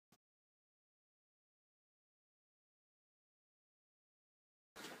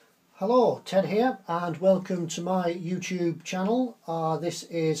Hello, Ted here and welcome to my YouTube channel. This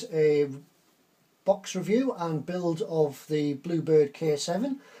is a box review and build of the Bluebird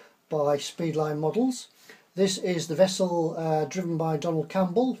K7 by Speedline Models. This is the vessel driven by Donald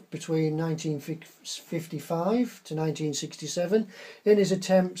Campbell between 1955 to 1967 in his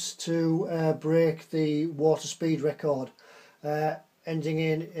attempts to break the water speed record, ending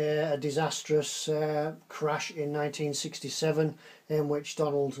in a disastrous crash in 1967 in which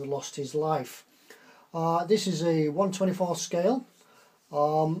Donald lost his life. This is a 1/24 scale.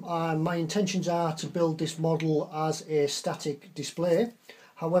 My intentions are to build this model as a static display.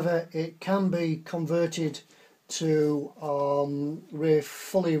 However, it can be converted to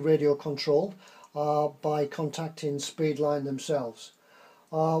fully radio controlled by contacting Speedline themselves.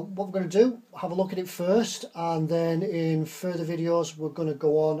 What we're going to do, have a look at it first, and then in further videos we're going to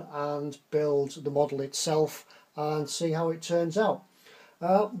go on and build the model itself and see how it turns out.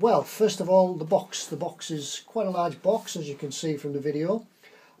 Well, first of all, the box. The box is quite a large box, as you can see from the video.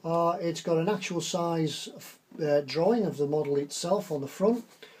 It's got an actual size drawing of the model itself on the front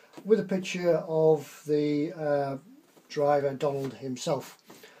with a picture of the driver, Donald himself.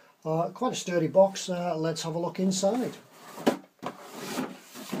 Quite a sturdy box. Let's have a look inside.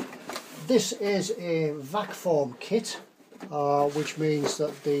 This is a vac form kit, which means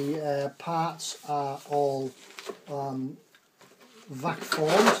that the parts are all vac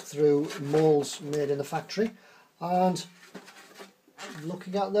formed through moulds made in the factory, and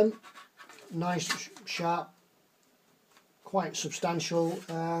looking at them, nice, sharp, quite substantial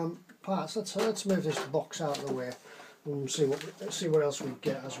parts. Let's move this box out of the way and see what else we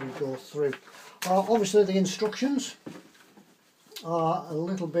get as we go through. Obviously, the instructions are a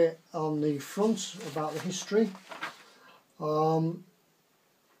little bit on the front about the history.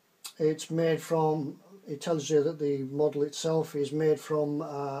 It tells you that the model itself is made from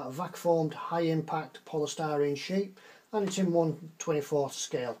a vac formed high impact polystyrene sheet, and it's in 1/24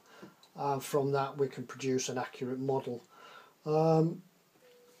 scale. From that we can produce an accurate model.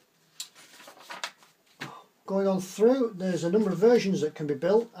 Going on through, there's a number of versions that can be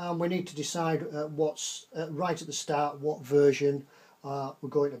built, and we need to decide what's right at the start what version we're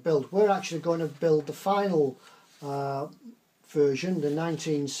going to build. We're actually going to build the final version, the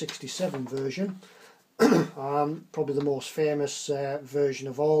 1967 version. Probably the most famous version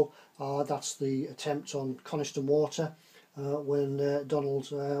of all. That's the attempt on Coniston Water when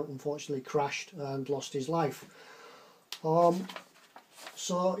Donald unfortunately crashed and lost his life.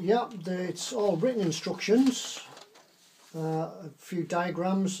 So yeah, it's all written instructions, a few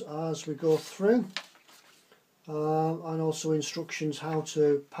diagrams as we go through, and also instructions how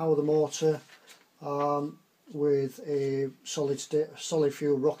to power the motor with a solid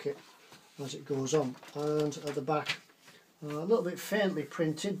fuel rocket as it goes on. And at the back, a little bit faintly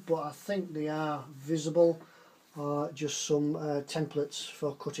printed, but I think they are visible, just some templates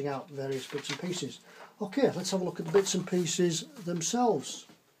for cutting out various bits and pieces. Okay, let's have a look at the bits and pieces themselves.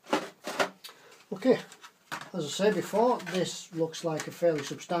 Okay, as I said before, this looks like a fairly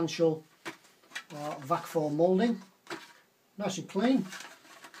substantial vac form moulding. Nice and clean,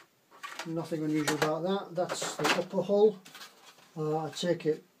 nothing unusual about that. That's the upper hull. I take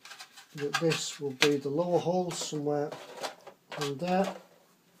it that this will be the lower hull, somewhere in there.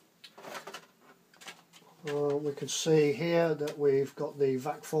 We can see here that we've got the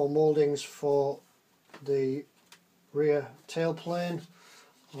vac form mouldings for the rear tailplane,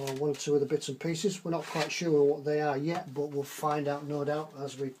 one or two of the bits and pieces. We're not quite sure what they are yet, but we'll find out no doubt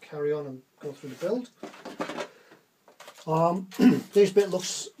as we carry on and go through the build. These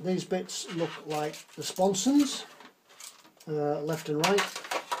bits look like the sponsons, left and right.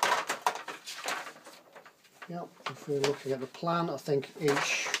 Yep, if we're looking at the plan, I think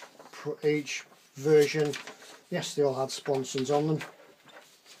each version, yes, they all had sponsons on them.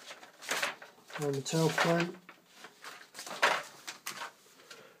 On the tailplane.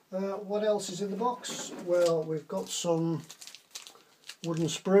 What else is in the box? Well, we've got some wooden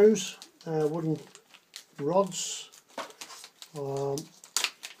sprues, wooden rods, a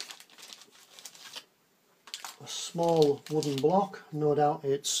small wooden block, no doubt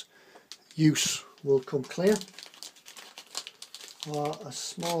its use will come clear, a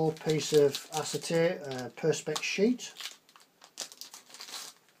small piece of acetate, perspex sheet,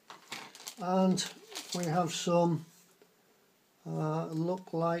 and we have some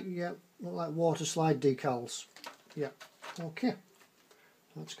look like water slide decals. Yeah, okay,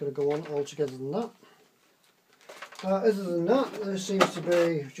 that's going to go on all together than that. Other than that, there seems to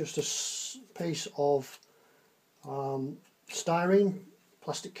be just a piece of styrene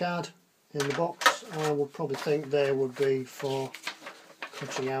plastic card in the box. I would probably think they would be for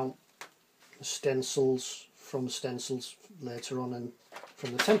cutting out stencils from stencils later on and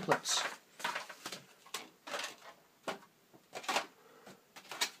from the templates.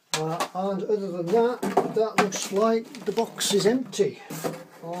 And other than that, that looks like the box is empty.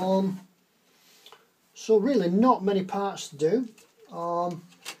 So really not many parts to do.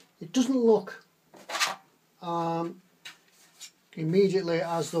 It doesn't look immediately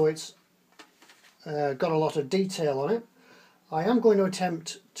as though it's got a lot of detail on it. I am going to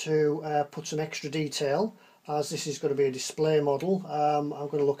attempt to put some extra detail, as this is going to be a display model. I'm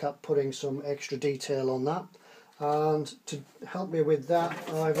going to look at putting some extra detail on that, and to help me with that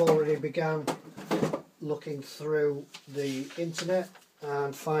I've already began looking through the internet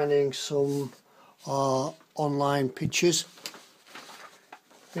and finding some online pictures.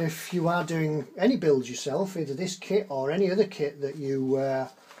 If you are doing any builds yourself, either this kit or any other kit that you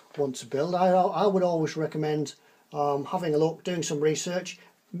want to build, I would always recommend having a look, doing some research.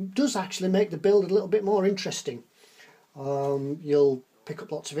 It does actually make the build a little bit more interesting. You'll pick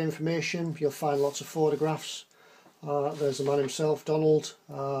up lots of information, you'll find lots of photographs. There's the man himself, Donald,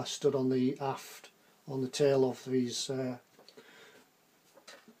 stood on the aft, on the tail of his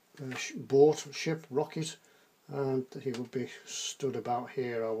boat, ship, rocket, and he would be stood about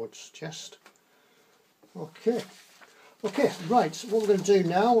here, I would suggest. Okay, right, so what we're going to do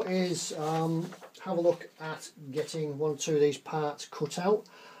now is have a look at getting one or two of these parts cut out.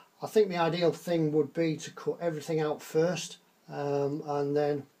 I think the ideal thing would be to cut everything out first, and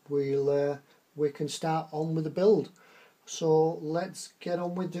then we can start on with the build. So let's get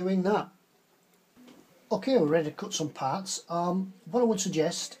on with doing that. Okay, we're ready to cut some parts. What I would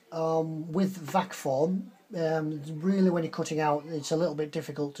suggest with vac form, really when you're cutting out, it's a little bit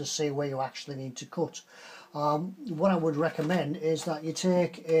difficult to see where you actually need to cut. What I would recommend is that you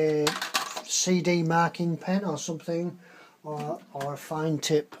take a CD marking pen or something, or a fine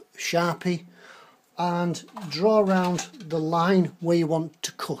tip Sharpie, and draw around the line where you want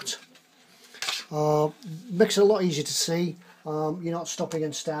to cut. Makes it a lot easier to see. You're not stopping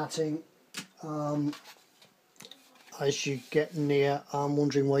and starting as you get near and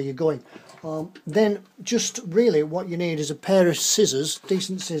wondering where you're going. Then just really what you need is a pair of scissors,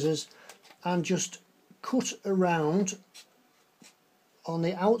 decent scissors, and just cut around on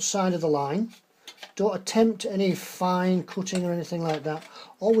the outside of the line. Don't attempt any fine cutting or anything like that.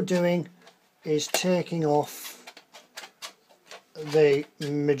 All we're doing is taking off the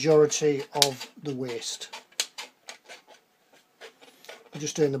majority of the waste. I'm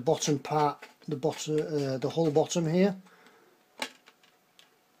just doing the bottom part, the whole bottom here.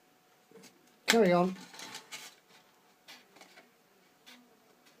 Carry on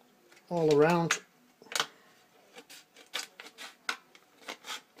all around.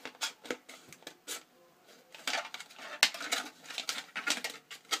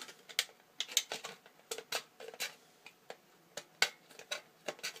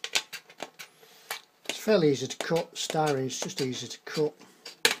 Fairly easy to cut. Styrene is just easy to cut.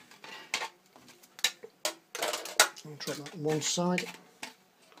 I'll drop that on one side.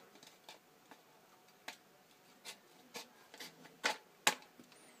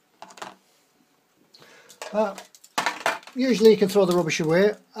 Usually you can throw the rubbish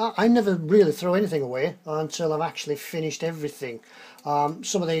away. I never really throw anything away until I've actually finished everything.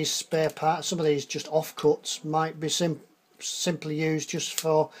 Some of these spare parts, some of these just offcuts might be simply used just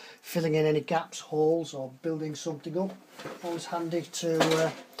for filling in any gaps, holes, or building something up. Always handy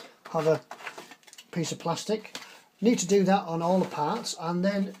to have a piece of plastic. You need to do that on all the parts, and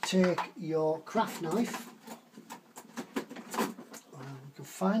then take your craft knife. We can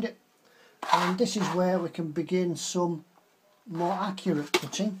find it, and this is where we can begin some more accurate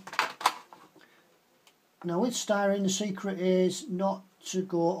cutting. Now with styrene, the secret is not to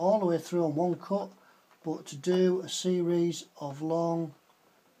go all the way through on one cut, but to do a series of long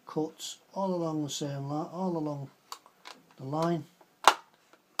cuts all along the same line, all along the line,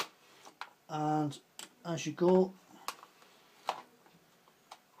 and as you go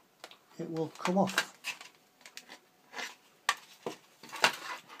it will come off.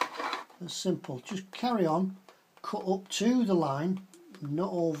 It's simple. Just carry on, cut up to the line,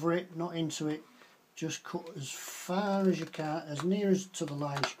 not over it, not into it. Just cut as far as you can, as near as to the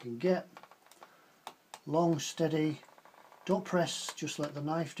line as you can get. Long, steady, don't press, just let the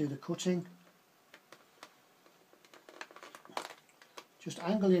knife do the cutting. Just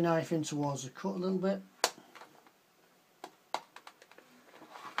angle your knife in towards the cut a little bit,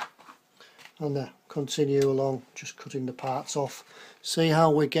 and there, continue along, just cutting the parts off. See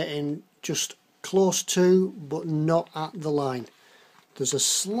how we're getting just close to, but not at the line. There's a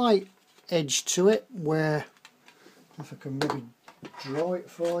slight edge to it where, if I can maybe draw it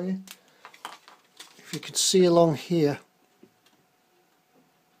for you, if you can see along here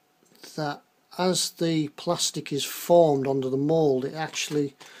that as the plastic is formed under the mould, it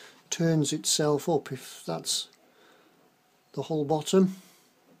actually turns itself up. If that's the whole bottom,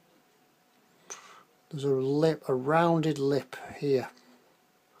 there's a lip, a rounded lip here,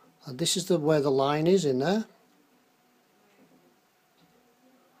 and this is where the line is in there,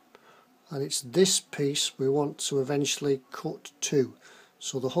 and it's this piece we want to eventually cut to.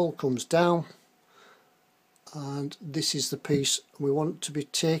 So the hole comes down, and this is the piece we want to be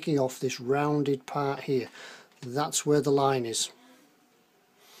taking off, this rounded part here. That's where the line is.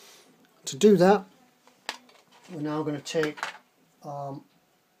 To do that, we're now going to take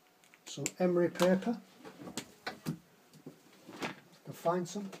some emery paper. I'll find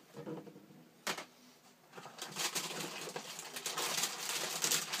some.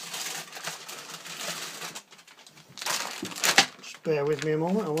 Just bear with me a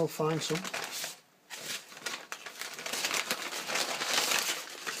moment, I will find some.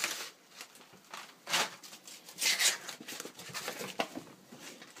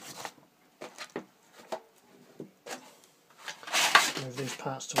 Move these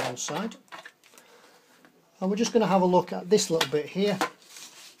parts to one side, and we're just going to have a look at this little bit here,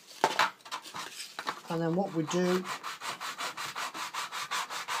 and then what we do,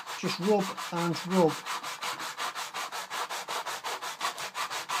 just rub and rub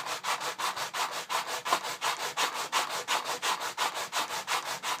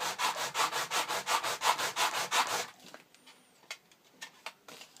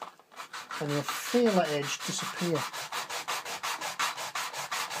and you'll feel that edge disappear.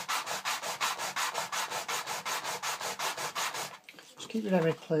 Keep your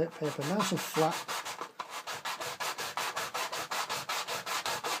emery paper nice and flat.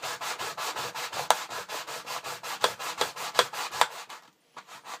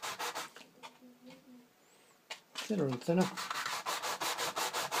 Thinner and thinner.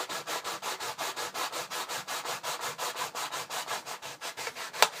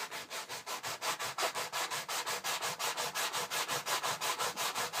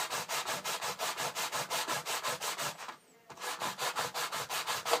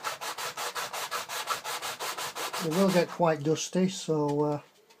 It will get quite dusty, so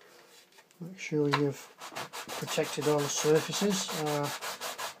make sure you've protected all the surfaces.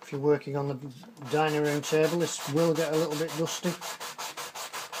 If you're working on the dining room table, this will get a little bit dusty.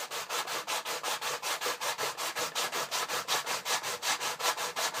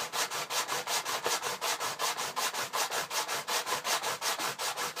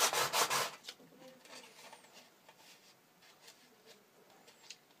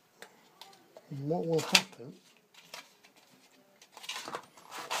 And what will happen,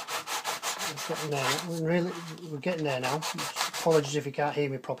 we're getting there now. Apologies if you can't hear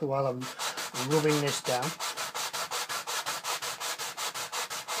me properly while I'm rubbing this down.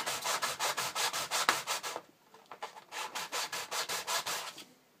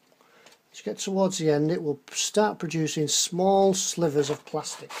 As you get towards the end, it will start producing small slivers of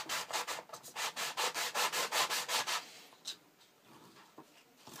plastic.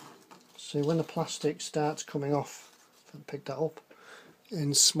 See, when the plastic starts coming off, if I can pick that up,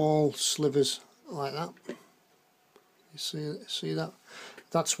 in small slivers like that. You see that?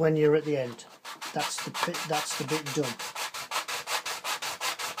 That's when you're at the end. That's the bit done.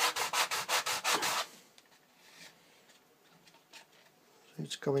 See,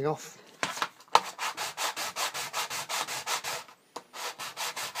 it's coming off.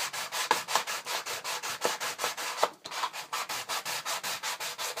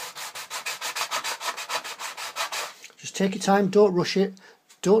 Just take your time, don't rush it,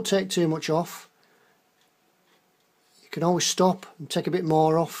 don't take too much off. You can always stop and take a bit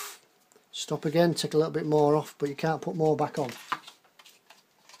more off, stop again, take a little bit more off, but you can't put more back on.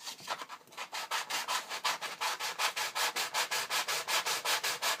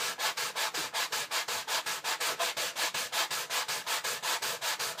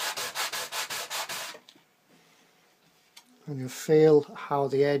 And you'll feel how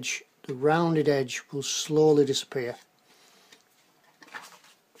the edge, the rounded edge, will slowly disappear.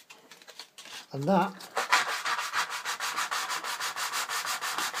 And that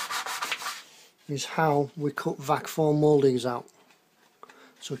is how we cut vac form mouldings out.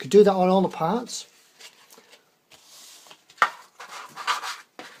 So we could do that on all the parts,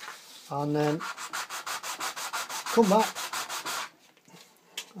 and then come back.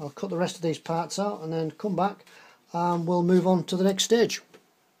 I'll cut the rest of these parts out and then come back and we'll move on to the next stage.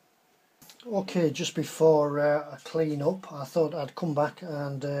 Okay, just before I clean up, I thought I'd come back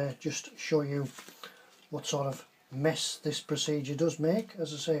and just show you what sort of mess this procedure does make.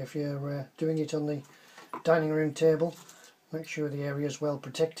 As I say, if you're doing it on the dining room table. Make sure the area is well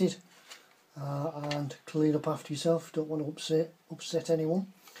protected, and clean up after yourself. Don't want to upset anyone.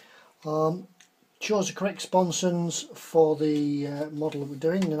 Chose the correct sponsons for the model that we're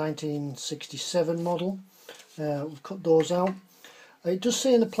doing, the 1967 model. We've cut those out. It does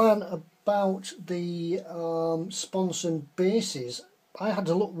say in the plan about the sponson bases. I had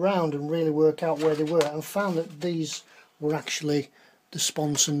to look round and really work out where they were, and found that these were actually the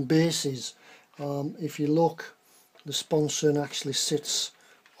sponson bases. If you look, the sponson actually sits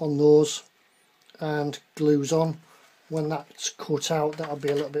on those and glues on. When that's cut out, that'll be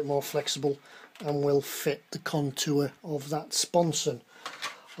a little bit more flexible and will fit the contour of that sponson.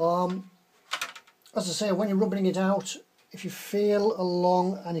 As I say, when you're rubbing it out, if you feel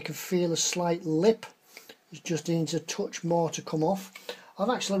along and you can feel a slight lip, it just needs a touch more to come off. I've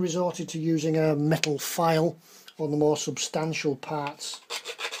actually resorted to using a metal file on the more substantial parts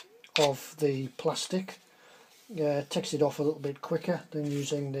of the plastic. Takes it off a little bit quicker than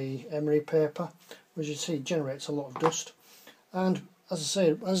using the emery paper. As you see, it generates a lot of dust. And as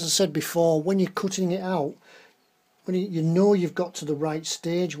I said before, when you're cutting it out, when you know you've got to the right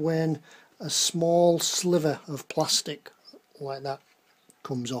stage when a small sliver of plastic like that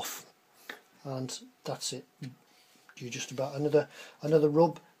comes off, and that's it. You just about another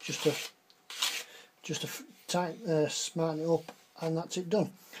rub, just to smarten it up, and that's it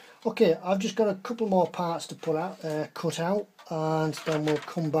done. Okay, I've just got a couple more parts to cut out, and then we'll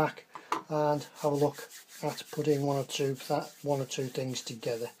come back and have a look at putting one or two things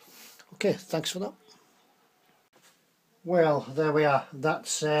together. Okay, thanks for that. Well, there we are.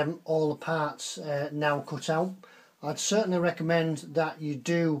 That's all the parts now cut out. I'd certainly recommend that you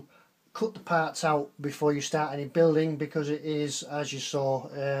do cut the parts out before you start any building, because it is, as you saw,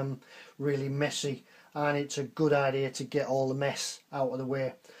 really messy, and it's a good idea to get all the mess out of the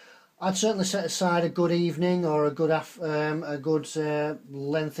way. I'd certainly set aside a good evening or a good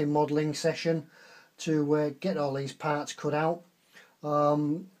lengthy modelling session to get all these parts cut out.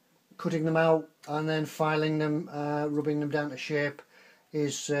 Cutting them out and then filing them, rubbing them down to shape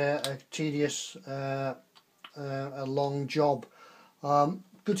is a tedious, a long job.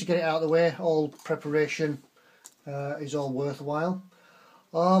 Good to get it out of the way. All preparation is all worthwhile.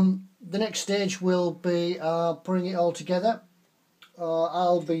 The next stage will be putting it all together.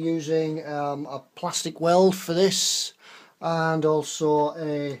 I'll be using a plastic weld for this, and also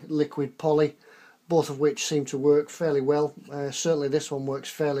a liquid poly, both of which seem to work fairly well. Certainly this one works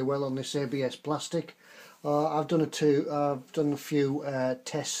fairly well on this ABS plastic. I've done a few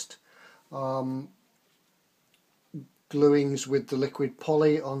test gluings with the liquid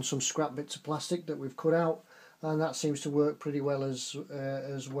poly on some scrap bits of plastic that we've cut out, and that seems to work pretty well as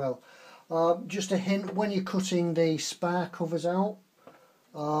well. Just a hint, when you're cutting the spar covers out,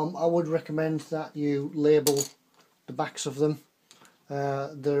 I would recommend that you label the backs of them.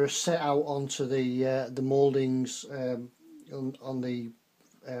 They're set out onto the mouldings on the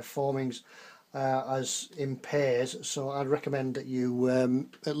formings as in pairs, so I'd recommend that you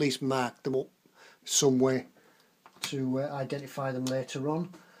at least mark them up some way to identify them later on.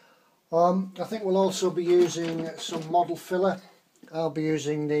 I think we'll also be using some model filler. I'll be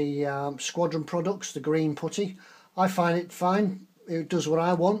using the Squadron products, the green putty. I find it fine. It does what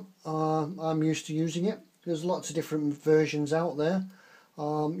I want. I'm used to using it. There's lots of different versions out there.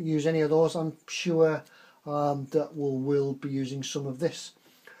 Use any of those. I'm sure that we'll be using some of this.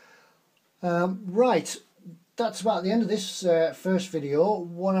 Right, that's about the end of this first video.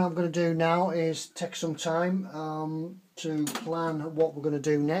 What I'm going to do now is take some time to plan what we're going to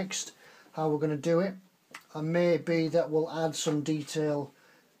do next, how we're going to do it. And maybe that will add some detail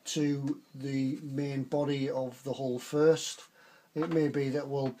to the main body of the hull first. It may be that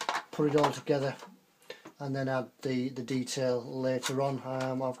we'll put it all together and then add the detail later on.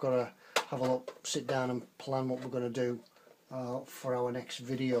 I've got to have a look, sit down and plan what we're going to do for our next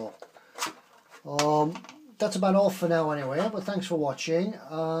video. That's about all for now anyway, but thanks for watching,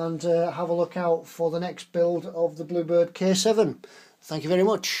 and have a look out for the next build of the Bluebird K7. Thank you very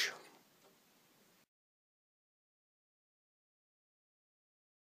much.